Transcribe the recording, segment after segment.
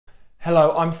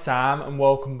Hello, I'm Sam and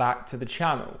welcome back to the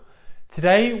channel.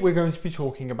 Today we're going to be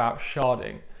talking about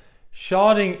sharding.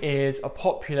 Sharding is a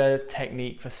popular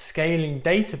technique for scaling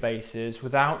databases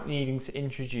without needing to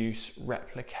introduce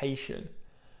replication.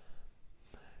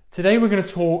 Today we're going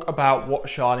to talk about what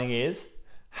sharding is,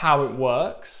 how it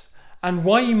works, and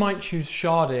why you might choose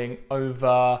sharding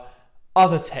over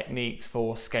other techniques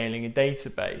for scaling a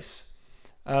database.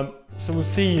 So we'll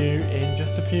see you in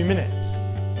just a few minutes.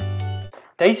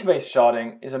 Database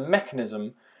sharding is a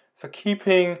mechanism for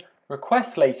keeping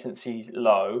request latency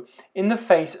low in the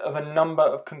face of a number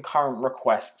of concurrent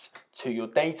requests to your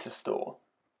data store.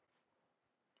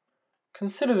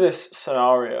 Consider this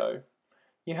scenario.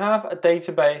 You have a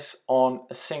database on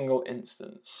a single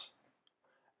instance.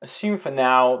 Assume for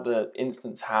now the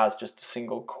instance has just a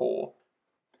single core.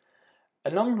 A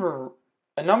number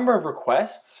of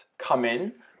requests come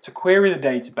in to query the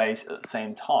database at the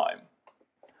same time.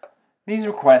 These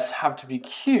requests have to be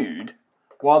queued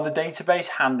while the database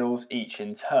handles each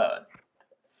in turn.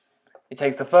 It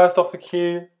takes the first off the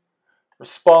queue,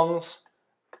 responds,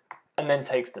 and then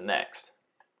takes the next.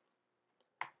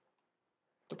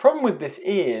 The problem with this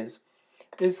is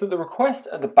that the request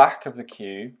at the back of the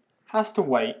queue has to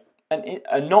wait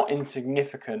a not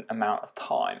insignificant amount of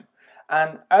time.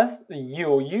 And as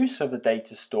your use of the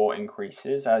data store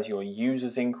increases, as your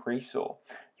users increase or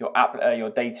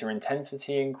your data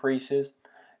intensity increases,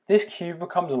 this queue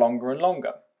becomes longer and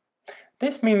longer.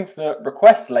 This means that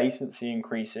request latency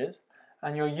increases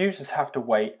and your users have to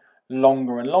wait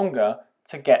longer and longer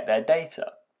to get their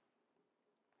data.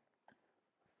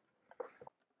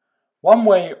 One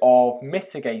way of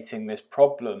mitigating this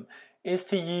problem is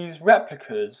to use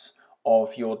replicas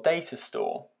of your data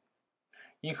store.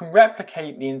 You can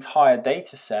replicate the entire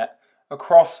dataset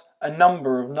across a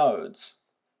number of nodes.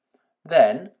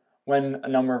 Then, when a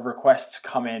number of requests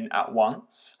come in at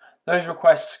once, those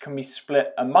requests can be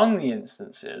split among the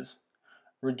instances,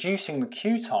 reducing the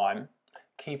queue time,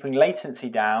 keeping latency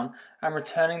down, and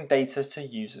returning data to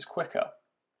users quicker.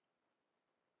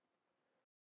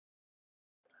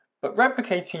 But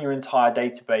replicating your entire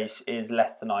database is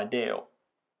less than ideal.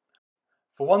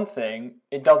 For one thing,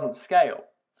 it doesn't scale.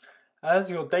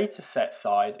 As your dataset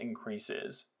size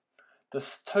increases, the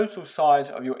total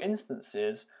size of your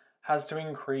instances has to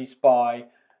increase by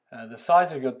the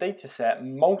size of your dataset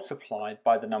multiplied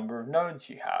by the number of nodes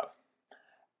you have.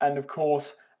 And of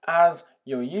course, as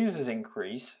your users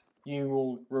increase, you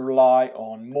will rely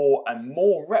on more and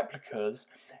more replicas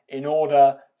in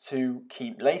order to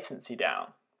keep latency down.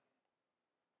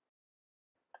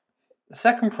 The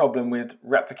second problem with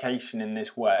replication in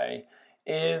this way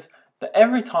is that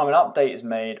every time an update is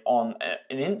made on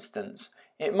an instance,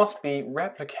 it must be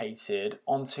replicated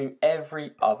onto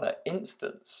every other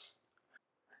instance.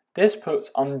 This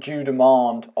puts undue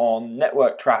demand on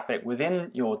network traffic within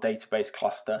your database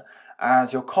cluster,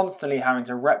 as you're constantly having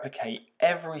to replicate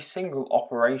every single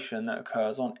operation that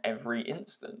occurs on every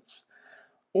instance.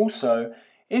 Also,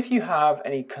 if you have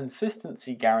any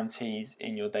consistency guarantees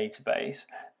in your database,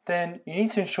 then you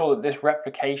need to ensure that this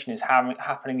replication is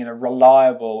happening in a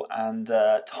reliable and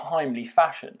timely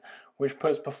fashion, which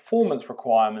puts performance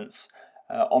requirements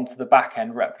onto the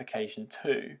back-end replication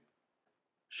too.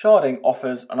 Sharding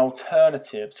offers an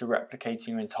alternative to replicating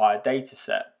your entire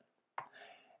dataset.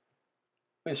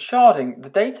 With sharding,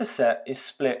 the dataset is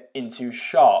split into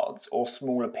shards or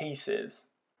smaller pieces,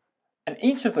 and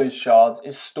each of those shards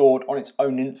is stored on its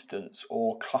own instance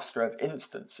or cluster of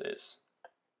instances.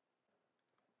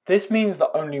 This means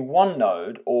that only one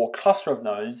node or cluster of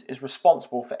nodes is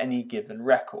responsible for any given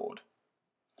record.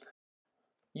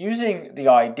 Using the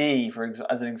ID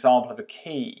as an example of a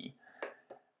key,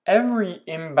 every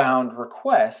inbound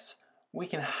request, we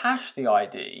can hash the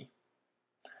ID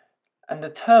and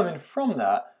determine from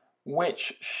that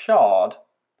which shard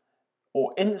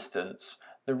or instance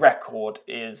the record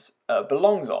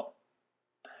belongs on.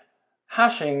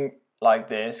 Hashing like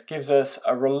this gives us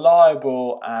a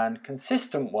reliable and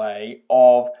consistent way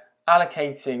of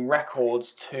allocating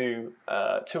records to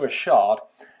a shard,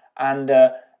 and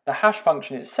the hash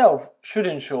function itself should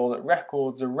ensure that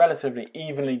records are relatively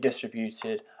evenly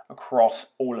distributed across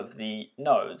all of the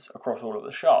nodes, across all of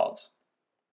the shards.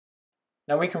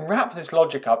 Now we can wrap this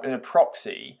logic up in a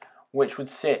proxy which would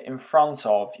sit in front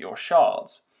of your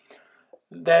shards.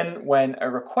 Then when a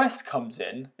request comes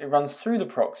in, it runs through the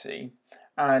proxy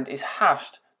and is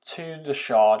hashed to the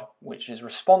shard which is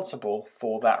responsible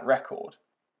for that record.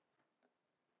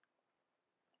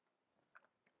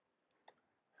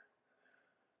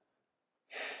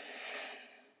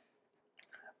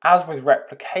 As with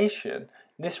replication,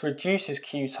 this reduces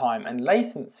queue time and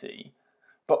latency,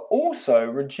 but also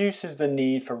reduces the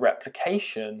need for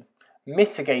replication,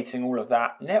 mitigating all of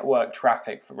that network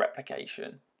traffic for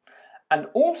replication, and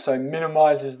also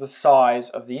minimizes the size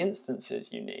of the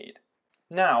instances you need.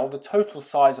 Now, the total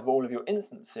size of all of your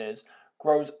instances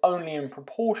grows only in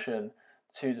proportion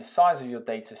to the size of your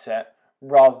dataset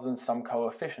rather than some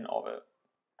coefficient of it.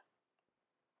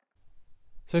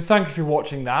 So thank you for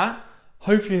watching that.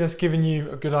 Hopefully that's given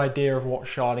you a good idea of what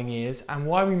sharding is and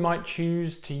why we might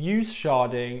choose to use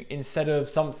sharding instead of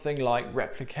something like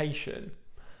replication.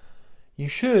 You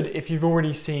should, if you've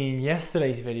already seen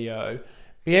yesterday's video,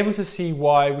 be able to see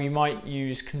why we might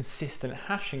use consistent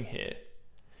hashing here.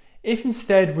 If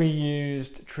instead we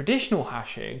used traditional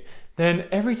hashing, then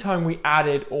every time we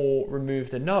added or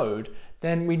removed a node,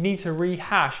 then we'd need to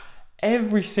rehash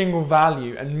every single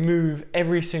value and move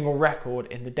every single record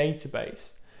in the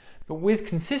database. But with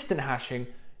consistent hashing,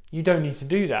 you don't need to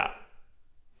do that.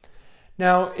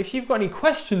 Now, if you've got any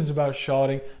questions about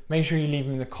sharding, make sure you leave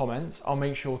them in the comments. I'll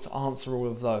make sure to answer all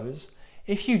of those.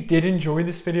 If you did enjoy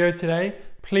this video today,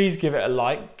 please give it a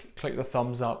like, click the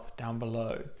thumbs up down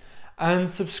below.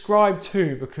 And subscribe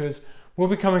too, because we'll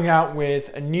be coming out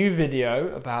with a new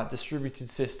video about distributed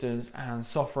systems and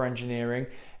software engineering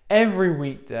every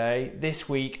weekday, this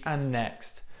week and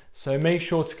next. So make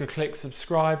sure to click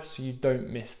subscribe so you don't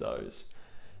miss those.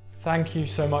 Thank you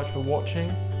so much for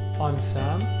watching. I'm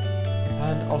Sam,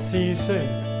 and I'll see you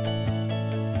soon.